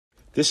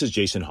This is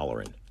Jason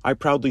Holleran. I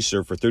proudly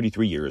served for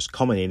 33 years,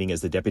 culminating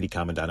as the Deputy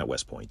Commandant at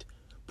West Point.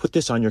 Put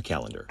this on your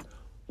calendar.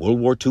 World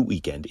War II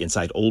weekend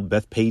inside Old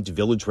Bethpage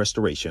Village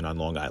Restoration on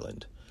Long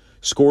Island.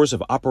 Scores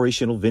of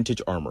operational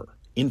vintage armor,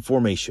 in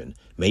formation,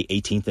 May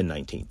 18th and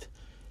 19th.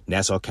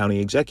 Nassau County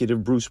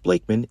Executive Bruce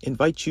Blakeman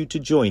invites you to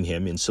join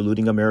him in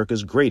saluting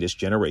America's greatest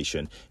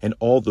generation and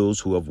all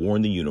those who have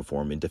worn the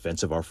uniform in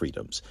defense of our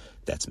freedoms.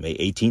 That's May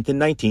 18th and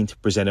 19th,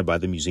 presented by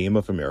the Museum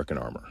of American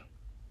Armor.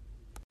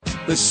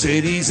 The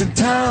cities and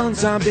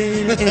towns I've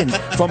been in,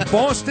 from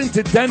Boston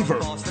to Denver.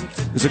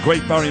 There's a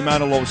great Barry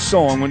Manilow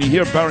song. When you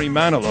hear Barry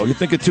Manilow, you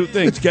think of two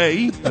things.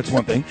 Gay, that's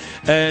one thing,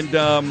 and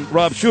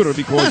Rob Shooter,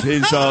 because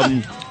his,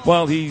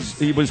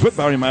 he was with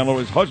Barry Manilow.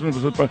 His husband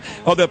was with,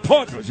 they're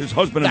partners, his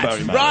husband and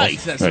Barry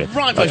Manilow. That's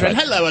right, my friend.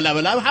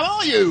 Hello. How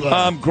are you?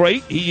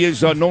 Great. He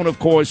is known, of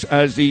course,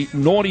 as the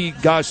naughty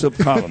gossip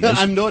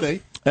columnist. I'm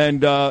naughty.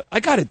 And I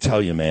got to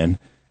tell you, man,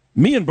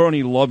 me and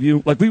Bernie love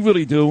you, like we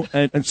really do,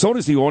 and so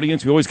does the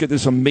audience. We always get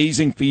this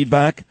amazing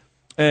feedback,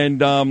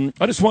 and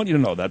I just want you to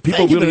know that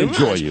people really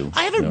enjoy you.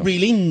 I have a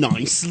really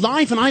nice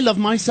life, and I love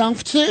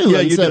myself too.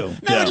 Yeah, you do.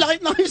 No,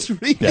 life's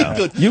really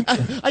good.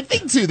 I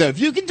think too, though, if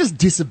you can just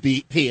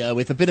disappear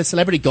with a bit of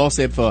celebrity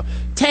gossip for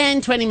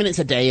 10, 20 minutes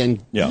a day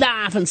and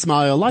laugh and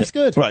smile, life's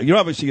good. Right, you're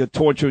obviously a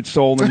tortured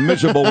soul and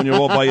miserable when you're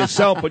all by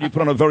yourself, but you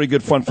put on a very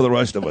good front for the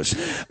rest of us.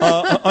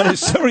 On a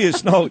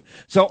serious note,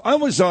 so I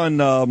was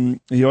on,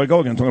 here I go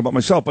again, talking about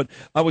myself, but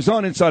I was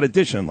on Inside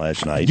Edition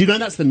last night. Do you know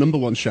that's the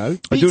 #1 show?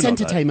 Beats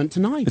Entertainment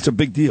Tonight. It's a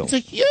big deal. It's a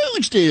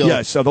huge deal.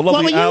 Yes, the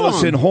lovely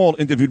Allison Hall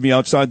interviewed me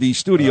outside the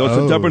studios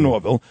of Deborah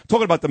Norville,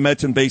 talking about the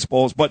Mets and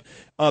baseballs. But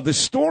the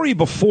story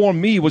before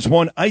me was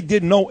one I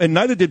didn't know, and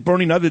neither did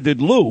Bernie, neither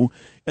did Lou,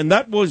 and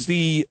that was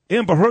the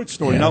Amber Heard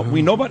story. Now,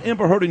 we know about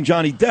Amber Heard and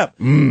Johnny Depp,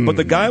 but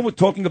the guy we're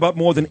talking about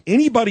more than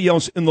anybody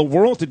else in the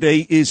world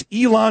today is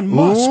Elon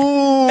Musk.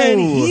 And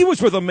he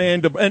was with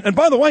Amanda. And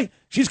by the way,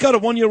 she's got a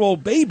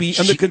 1-year-old baby,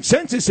 and the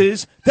consensus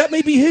is that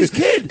may be his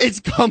kid. It's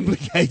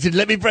complicated.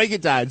 Let me break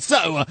it down.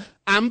 So,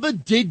 Amber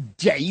did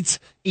date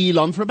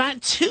Elon for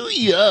about 2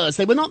 years.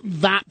 They were not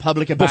that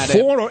public about it.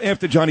 Before or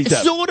after Johnny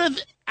Depp? Sort of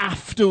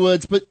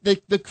afterwards, but the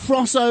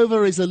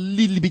crossover is a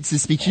little bit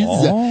suspicious.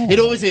 It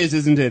always is,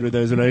 isn't it, with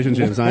those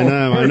relationships? I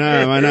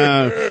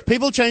know.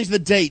 People change the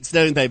dates,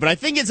 don't they? But I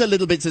think it's a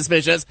little bit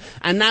suspicious.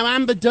 And now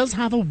Amber does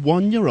have a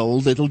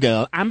 1-year-old little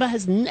girl. Amber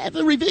has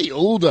never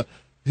revealed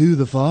who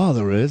the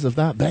father is of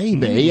that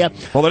baby.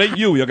 Well, it ain't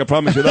you. I can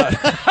promise you that.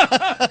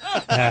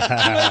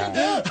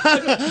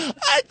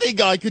 I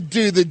think I could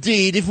do the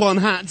deed if one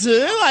had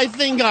to. I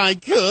think I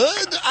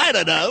could. I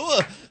don't know.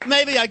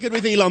 Maybe I could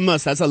with Elon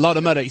Musk. That's a lot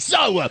of money.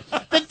 So,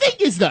 the thing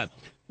is that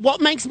what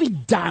makes me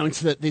doubt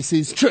that this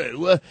is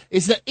true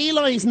is that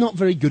Eli is not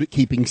very good at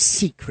keeping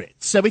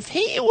secrets. So if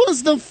he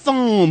was the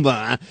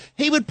father,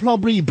 he would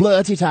probably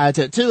blurt it out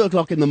at 2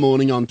 o'clock in the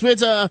morning on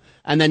Twitter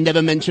and then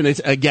never mention it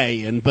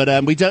again.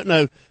 But we don't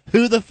know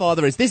who the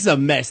father is. This is a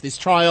mess, this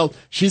trial.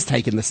 She's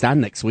taking the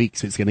stand next week,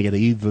 so it's going to get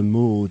even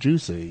more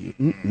juicy.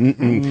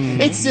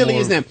 It's silly,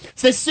 isn't it?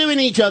 So they're suing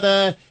each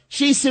other.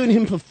 She's suing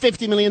him for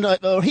 $50 million,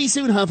 or he's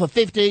suing her for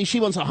 50.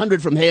 She wants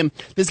 100 from him.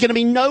 There's going to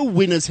be no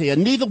winners here.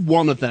 Neither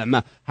one of them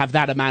have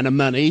that amount of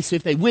money. So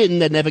if they win,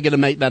 they're never going to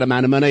make that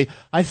amount of money.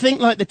 I think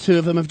like the two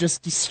of them have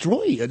just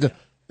destroyed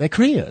their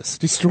careers.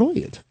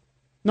 Destroyed.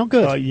 Not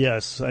good.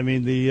 Yes. I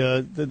mean,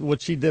 the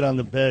what she did on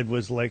the bed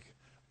was like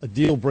a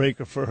deal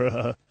breaker for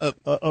her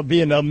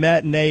being a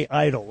matinee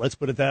idol. Let's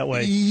put it that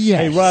way. Yes.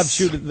 Hey, Rob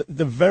Shooter,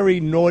 the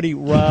very naughty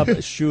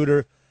Rob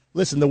Shooter.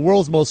 Listen, the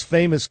world's most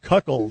famous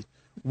cuckold,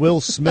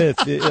 Will Smith,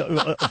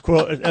 of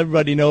course,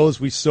 everybody knows,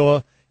 we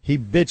saw he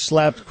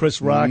bitch-slapped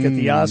Chris Rock at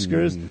the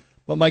Oscars.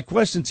 But my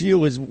question to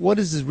you is, what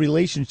is his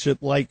relationship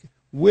like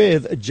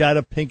with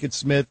Jada Pinkett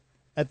Smith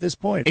at this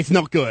point? It's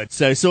not good.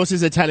 So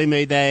sources are telling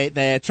me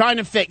they're trying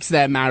to fix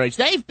their marriage.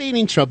 They've been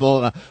in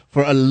trouble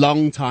for a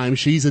long time.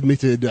 She's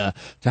admitted to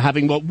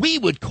having what we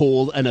would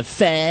call an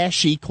affair.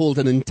 She called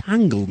an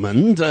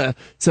entanglement.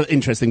 It's an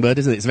interesting word,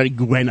 isn't it? It's very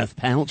Gwyneth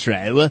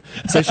Paltrow.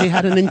 So she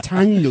had an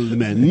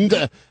entanglement,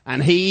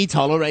 and he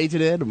tolerated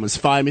it and was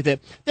fine with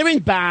it. They're in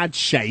bad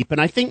shape, and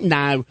I think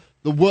now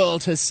the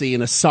world has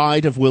seen a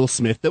side of Will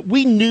Smith that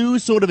we knew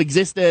sort of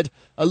existed.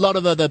 A lot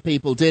of other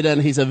people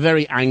didn't. He's a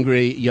very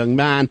angry young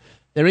man.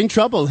 They're in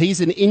trouble. He's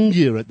in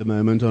India at the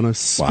moment on a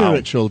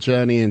spiritual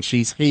journey, and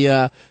she's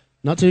here.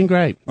 Not doing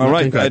great. All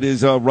right, that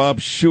is Rob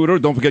Shooter.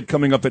 Don't forget,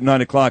 coming up at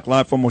 9 o'clock,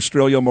 live from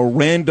Australia,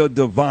 Miranda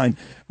Devine.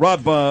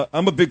 Rob,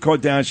 I'm a big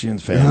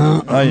Kardashians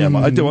fan. I am.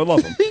 I do. I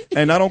love them.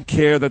 And I don't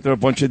care that they're a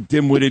bunch of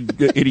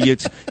dim-witted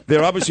idiots.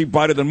 They're obviously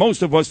brighter than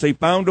most of us. They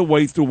found a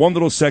way through one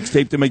little sex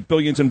tape to make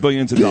billions and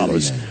billions of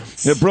dollars.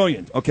 They're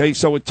brilliant. Okay,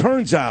 so it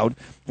turns out,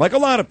 like a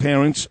lot of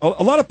parents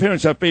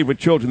have favorite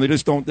children.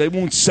 They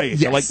won't say it.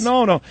 They're like,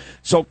 no.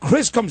 So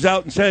Chris comes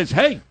out and says,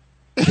 hey,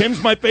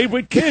 Kim's my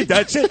favorite kid.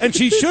 That's it. And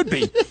she should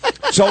be.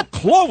 So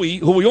Chloe,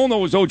 who we all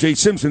know is O.J.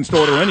 Simpson's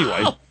daughter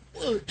anyway,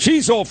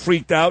 She's all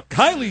freaked out.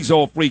 Kylie's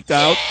all freaked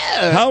out.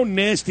 How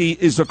nasty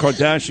is the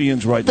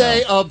Kardashians right now?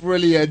 They are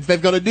brilliant.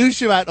 They've got a new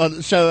show out on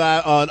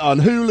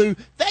Hulu.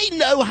 They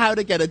know how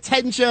to get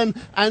attention,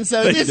 and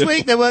so this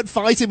week they weren't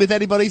fighting with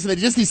anybody, so they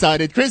just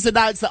decided, Chris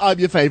announced that I'm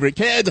your favourite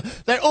kid.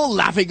 They're all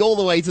laughing all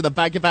the way to the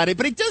bank about it,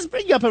 but it does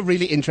bring up a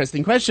really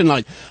interesting question,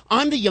 like,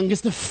 I'm the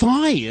youngest of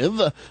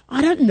 5.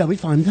 I don't know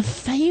if I'm the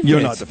favourite.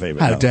 You're not the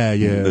favourite. How dare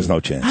you? There's no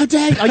chance. How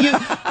dare you?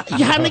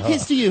 How many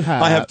kids do you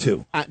have? I have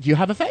 2. Do you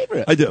have a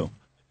favourite? I do.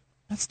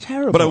 That's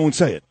terrible. But I won't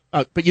say it.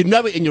 But you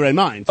know it in your own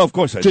mind. Of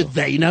course I do. Do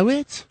they know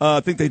it?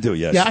 I think they do,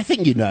 yes. Yeah, I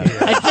think you know.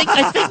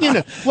 I think you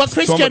know. What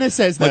Kris Jenner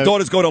says, though. My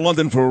daughters go to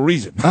London for a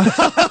reason.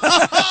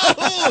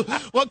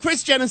 What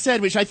Kris Jenner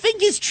said, which I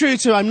think is true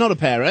too, I'm not a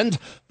parent,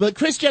 but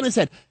Kris Jenner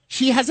said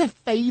she has a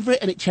favourite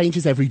and it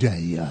changes every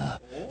day.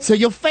 So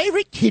your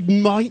favourite kid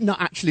might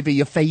not actually be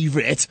your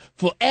favourite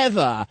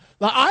forever.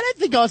 Like, I don't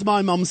think I was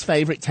my mum's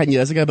favourite 10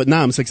 years ago, but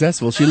now I'm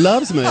successful. She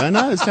loves me. I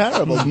know, it's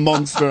terrible.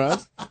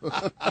 Monstrous.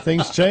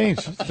 Things change.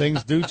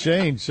 Things do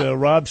change.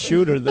 Rob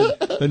Shooter,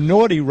 the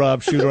naughty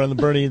Rob Shooter on the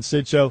Bernie and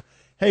Sid show.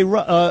 Hey,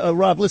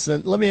 Rob,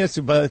 listen, let me ask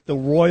you about the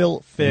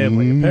royal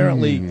family.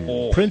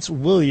 Apparently, Prince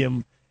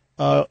William,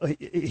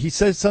 he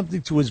said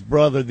something to his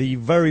brother, the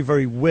very,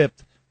 very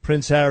whipped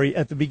Prince Harry,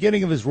 at the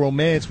beginning of his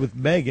romance with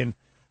Meghan.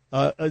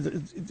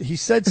 He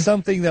said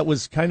something that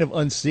was kind of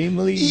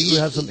unseemly. You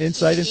have some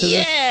insight into this?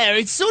 Yeah,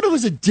 it sort of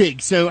was a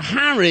dig. So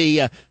Harry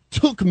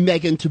took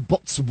Meghan to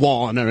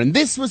Botswana, and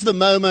this was the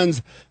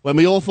moment when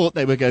we all thought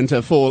they were going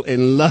to fall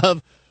in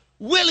love.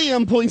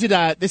 William pointed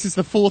out this is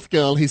the 4th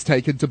girl he's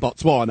taken to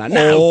Botswana.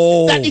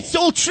 Now, that it's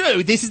all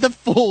true. This is the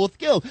 4th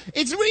girl.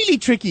 It's really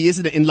tricky,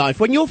 isn't it, in life?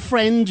 When your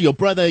friend, your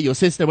brother, your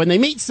sister, when they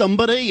meet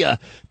somebody,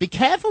 be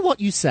careful what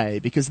you say,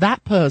 because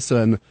that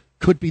person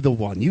could be the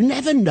one. You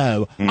never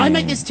know. I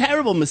made this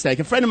terrible mistake.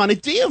 A friend of mine, a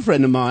dear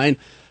friend of mine,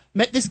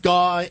 met this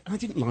guy, and I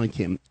didn't like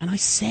him. And I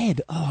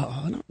said,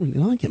 I don't really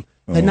like him.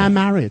 They're now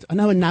married. I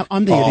know, and now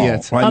I'm the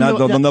idiot. Right, now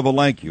they'll never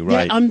like you,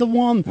 right? Yeah, I'm the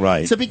one.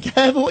 Right. So be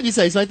careful what you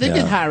say. So I think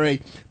with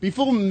Harry,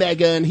 before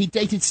Meghan, he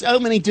dated so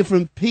many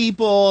different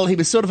people. He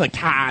was sort of a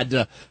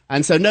cad.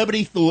 And so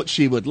nobody thought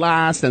she would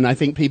last, and I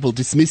think people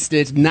dismissed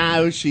it.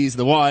 Now she's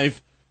the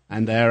wife,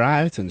 and they're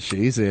out, and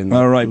she's in.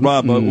 All right,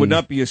 Rob, would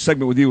not be a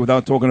segment with you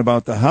without talking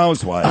about the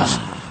Housewives.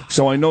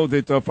 So I know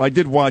that I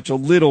did watch a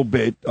little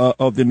bit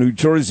of the New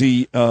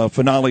Jersey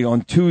finale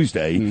on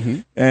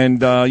Tuesday. And,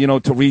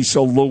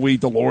 Teresa, Louis,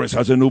 Dolores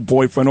has a new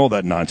boyfriend, all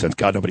that nonsense.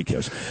 God, nobody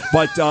cares.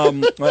 But,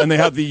 and they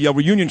have the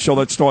reunion show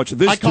that starts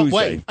this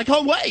Tuesday. I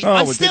can't wait. Oh,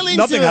 I'm still into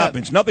nothing it.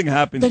 happens. Nothing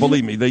happens.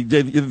 Believe me.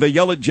 They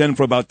yell at Jen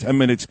for about 10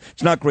 minutes.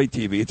 It's not great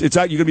TV. It's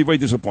you're going to be very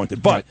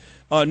disappointed. But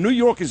New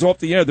York is off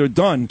the air. They're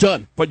done.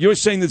 Done. But you're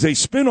saying there's a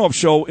spin-off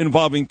show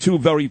involving 2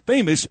 very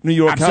famous New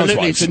York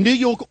housewives. So New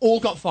York all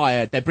got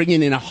fired. They're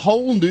bringing in a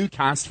whole new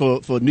cast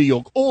for New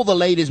York. All the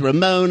ladies,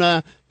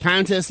 Ramona,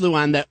 Countess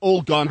Luann, they're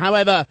all gone.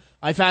 However,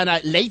 I found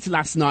out late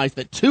last night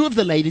that 2 of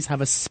the ladies have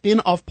a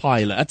spin-off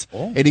pilot.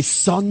 It is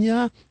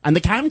Sonia and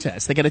the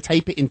Countess. They're going to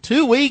tape it in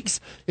 2 weeks.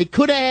 It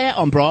could air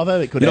on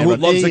Bravo. It could air who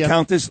on loves the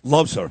Countess?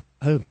 Loves her.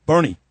 Who?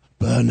 Bernie.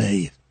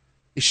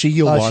 Is she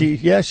your one?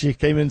 She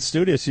came in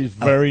studio. She's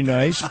very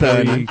nice.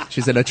 Bernie.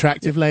 She's an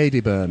attractive lady,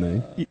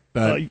 Bernie.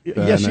 Bernie.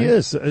 Yeah, she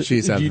is.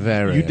 She's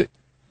very...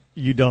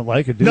 You don't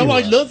like her, do no, you?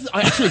 I love.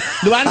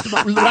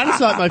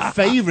 Luann's like my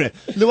favourite.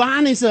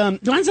 Luann's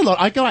a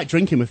lot. I go out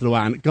drinking with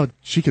Luann. God,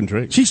 she can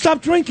drink. She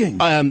stopped drinking.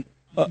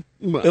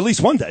 At least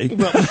one day.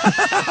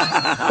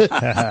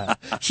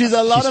 She's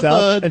a lot of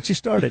fun. And she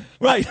started.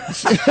 Right.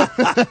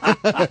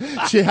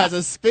 She has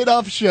a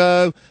spin-off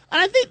show. And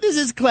I think this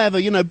is clever.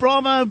 You know,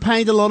 Bravo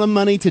paid a lot of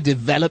money to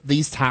develop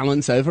these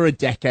talents over a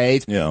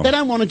decade. Yeah. They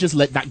don't want to just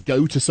let that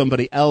go to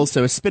somebody else.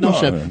 So a spin-off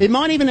show. Yeah. It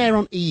might even air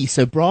on E.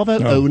 So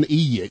Bravo own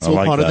E. It's all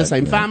part of the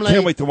same family.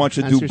 Can't wait to watch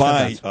the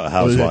Dubai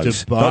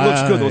housewives. That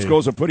looks good. Those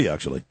girls are pretty,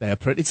 actually. They're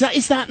pretty.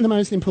 Is that the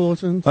most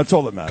important? That's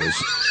all that matters.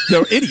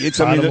 They're idiots.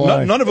 I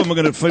mean, none of them are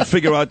going to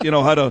figure out,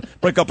 how to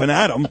break up an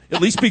atom.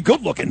 At least be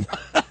good looking.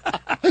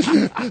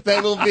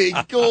 They will be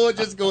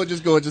gorgeous,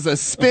 gorgeous, gorgeous. A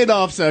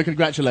spin-off, so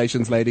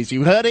congratulations, ladies.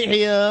 You heard it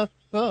here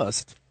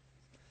first.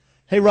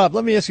 Hey, Rob,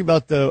 let me ask you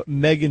about the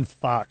Megan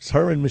Fox.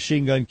 Her and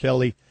Machine Gun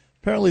Kelly.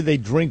 Apparently they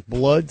drink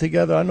blood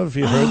together. I don't know if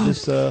you heard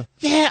this.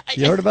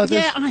 You heard about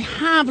this? Yeah, I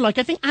have. I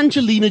think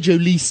Angelina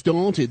Jolie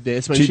started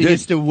this when she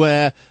used to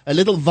wear a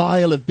little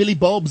vial of Billy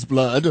Bob's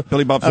blood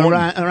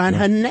around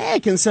her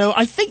neck. And so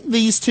I think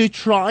these two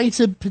try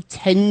to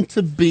pretend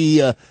to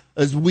be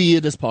as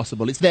weird as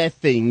possible. It's their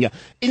thing.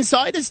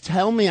 Insiders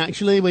tell me,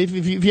 actually, if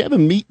you ever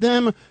meet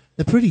them,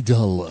 they're pretty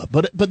dull,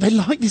 but they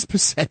like this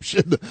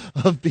perception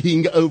of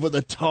being over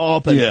the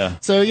top. And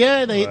so,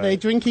 they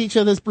drink each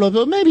other's blood,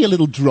 or maybe a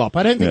little drop.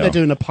 I don't think they're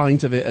doing a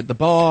pint of it at the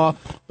bar,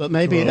 but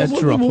maybe a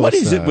drop. What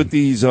is it with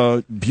these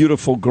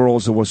beautiful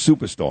girls who are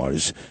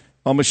superstars?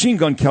 Machine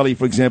Gun Kelly,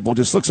 for example,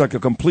 just looks like a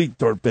complete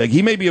dirtbag.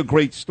 He may be a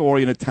great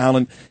story and a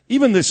talent.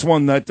 Even this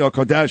one, that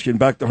Kardashian,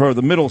 back to her,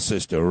 the middle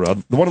sister,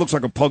 the one who looks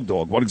like a pug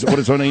dog. What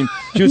is her name?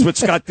 She was with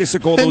Scott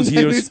Disick all those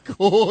years.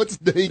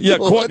 Courtney. Yeah,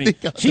 Courtney.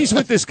 She's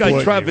with this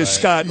guy, Travis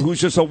Scott,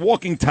 who's just a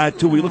walking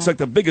tattoo. He looks like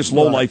the biggest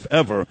lowlife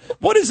ever.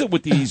 What is it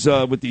with these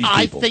people?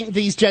 I think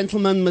these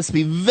gentlemen must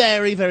be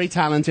very, very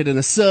talented in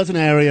a certain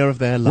area of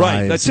their lives.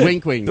 Right, that's it.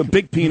 Wink, wink. The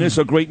big penis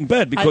are great in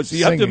bed because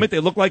you have to admit they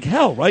look like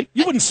hell, right?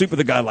 You wouldn't sleep with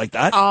a guy like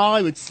that.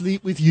 I would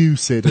sleep with you,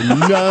 Sid, and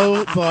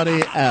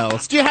nobody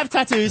else. Do you have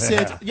tattoos,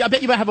 Sid? Yeah, I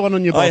bet you have one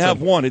on your bottom. I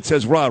have one. It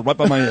says Rod right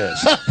by my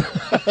ass.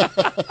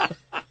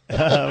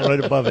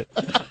 Right above it,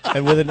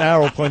 and with an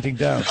arrow pointing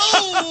down.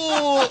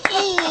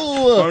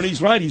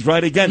 Bernie's right. He's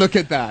right again. Look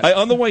at that.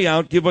 On the way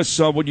out, give us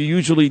what you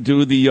usually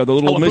do, the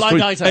little mystery.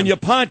 And your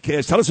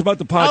podcast. Tell us about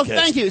the podcast. Oh,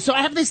 thank you. So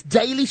I have this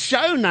daily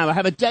show now. I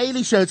have a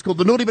daily show. It's called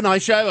The Naughty But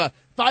Nice Show.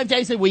 5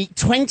 days a week,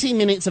 20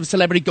 minutes of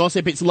celebrity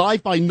gossip. It's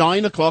live by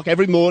 9 o'clock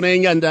every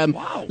morning. And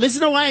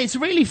listen away. It's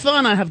really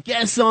fun. I have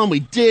guests on.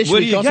 We dish.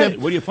 Where do you gossip. get it?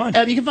 Where do you find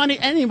it? You can find it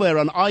anywhere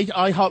on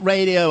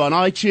iHeartRadio, on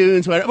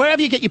iTunes,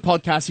 wherever you get your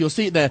podcasts. You'll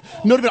see it there.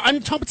 Naughty But I'm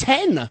top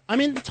 10. I'm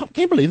in the top.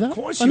 Can you believe that? Of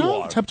course I know,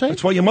 you are. Top 10.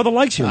 That's why your mother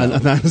likes you.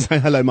 Say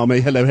hello, Mommy.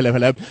 Hello.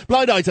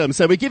 Blind item.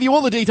 So we give you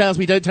all the details.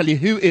 We don't tell you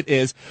who it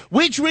is.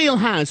 Which Real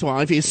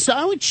Housewife is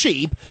so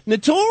cheap,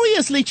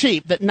 notoriously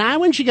cheap, that now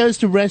when she goes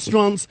to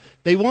restaurants,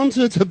 they want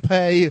her to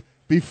pay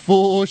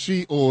before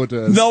she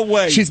orders. No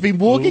way. She's been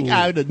walking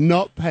out and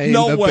not paying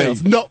the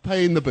bills. Not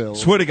paying the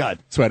bills. Swear to God.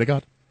 Swear to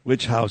God.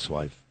 Which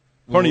housewife?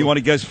 Bernie, you want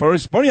to guess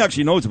first? Bernie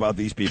actually knows about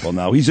these people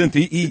now.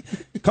 He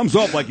comes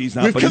off like he's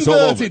not, We've but he's all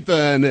over. converted,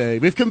 Bernie.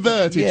 We've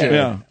converted you.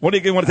 Yeah. What do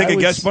you want to take a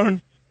guess,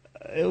 Bern?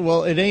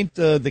 Well, it ain't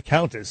the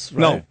Countess, right?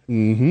 No.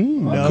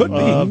 Mm-hmm. No, could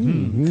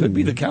be. Could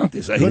be the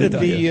Countess. Could it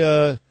be?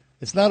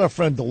 It's not our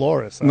friend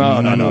Dolores. No,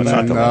 it's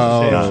not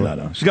Dolores.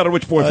 No. She's got a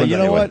rich boyfriend. You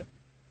know anyway. what?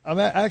 I'm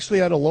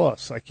actually at a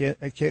loss. I can't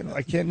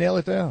nail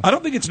it down. I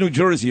don't think it's New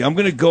Jersey. I'm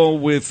going to go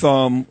with.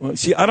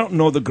 I don't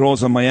know the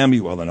girls in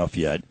Miami well enough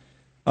yet.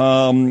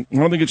 I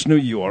don't think it's New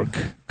York.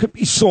 Could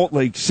be Salt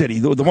Lake City.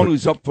 The one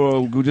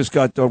who just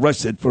got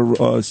arrested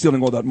for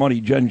stealing all that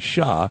money, Jen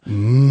Shah. Let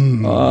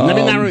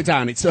me narrow it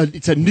down. It's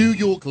a New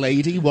York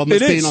lady, one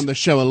that's been on the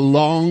show a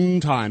long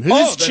time.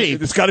 Who's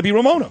cheap? It's got to be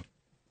Ramona.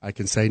 I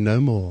can say no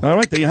more. All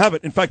right, there you have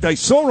it. In fact, I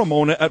saw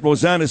Ramona at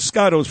Rosanna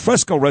Scotto's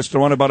Fresco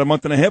restaurant about a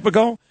month and a half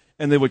ago,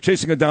 and they were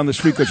chasing her down the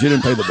street because she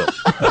didn't pay the bill.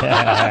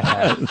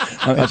 I'm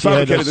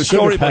fabricating the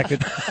story.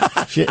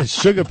 She had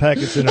sugar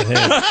packets in her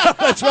hand.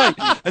 That's right.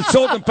 And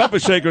salt and pepper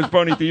shakers,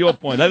 Bernie, to your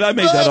point. I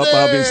made that up,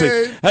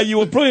 obviously. Hey, you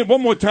were brilliant.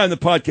 One more time, the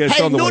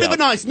podcast on the way out.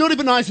 Naughty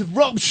But Nice with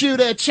Rob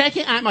Shooter. Check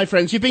it out, my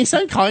friends. You've been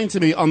so kind to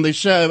me on this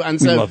show.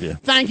 And so, we love you.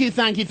 Thank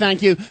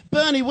you.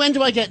 Bernie, when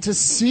do I get to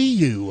see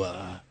you?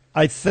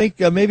 I think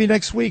maybe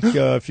next week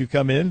if you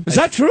come in. Is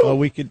that true?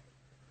 We could.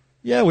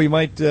 Yeah, we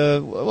might.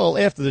 Well,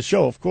 after the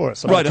show, of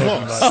course. Right, of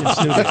course.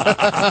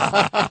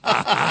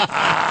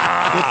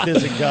 If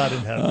there's a God in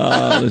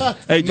heaven.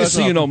 Hey, just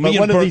so you know,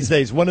 one of these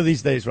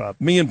days, Rob.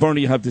 Me and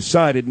Bernie have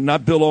decided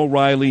not Bill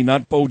O'Reilly,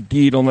 not Bo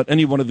Deed, don't let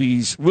any one of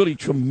these really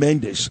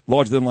tremendous,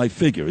 larger-than-life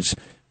figures.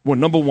 We're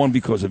number one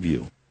because of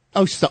you.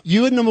 Oh, stop.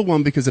 You are number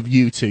one because of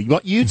you two.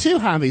 What you two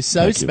have is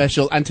so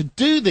special, and to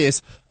do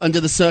this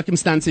under the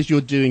circumstances you're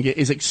doing it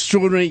is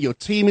extraordinary. Your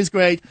team is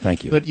great.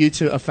 Thank you. But you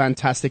two are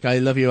fantastic. I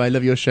love you. I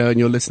love your show, and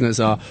your listeners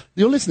are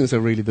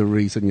really the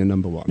reason you're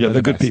number one. Yeah,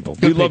 they're good people.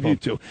 We love you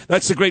too.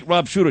 That's the great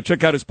Rob Shooter.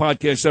 Check out his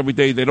podcast every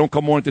day. They don't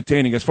come more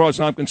entertaining. As far as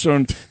I'm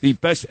concerned, the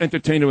best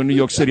entertainer in New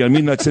York City. I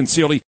mean that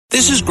sincerely.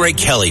 This is Greg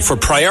Kelly for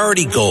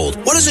Priority Gold.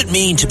 What does it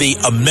mean to be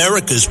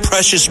America's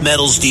precious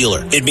metals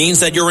dealer? It means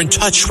that you're in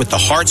touch with the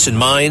hearts and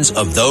minds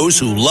of those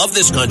who love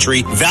this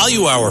country,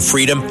 value our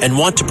freedom, and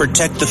want to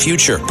protect the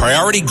future.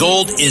 Priority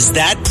Gold is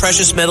that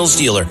precious metals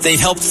dealer. They've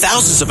helped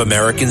thousands of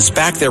Americans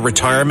back their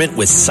retirement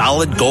with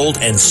solid gold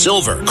and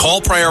silver.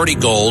 Call Priority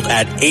Gold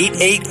at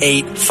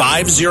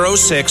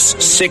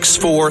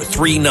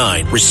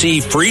 888-506-6439.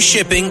 Receive free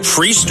shipping,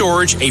 free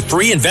storage, a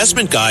free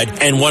investment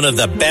guide, and one of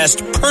the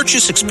best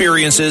purchase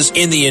experiences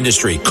in the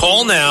industry.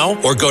 Call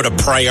now or go to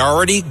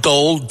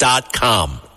PriorityGold.com.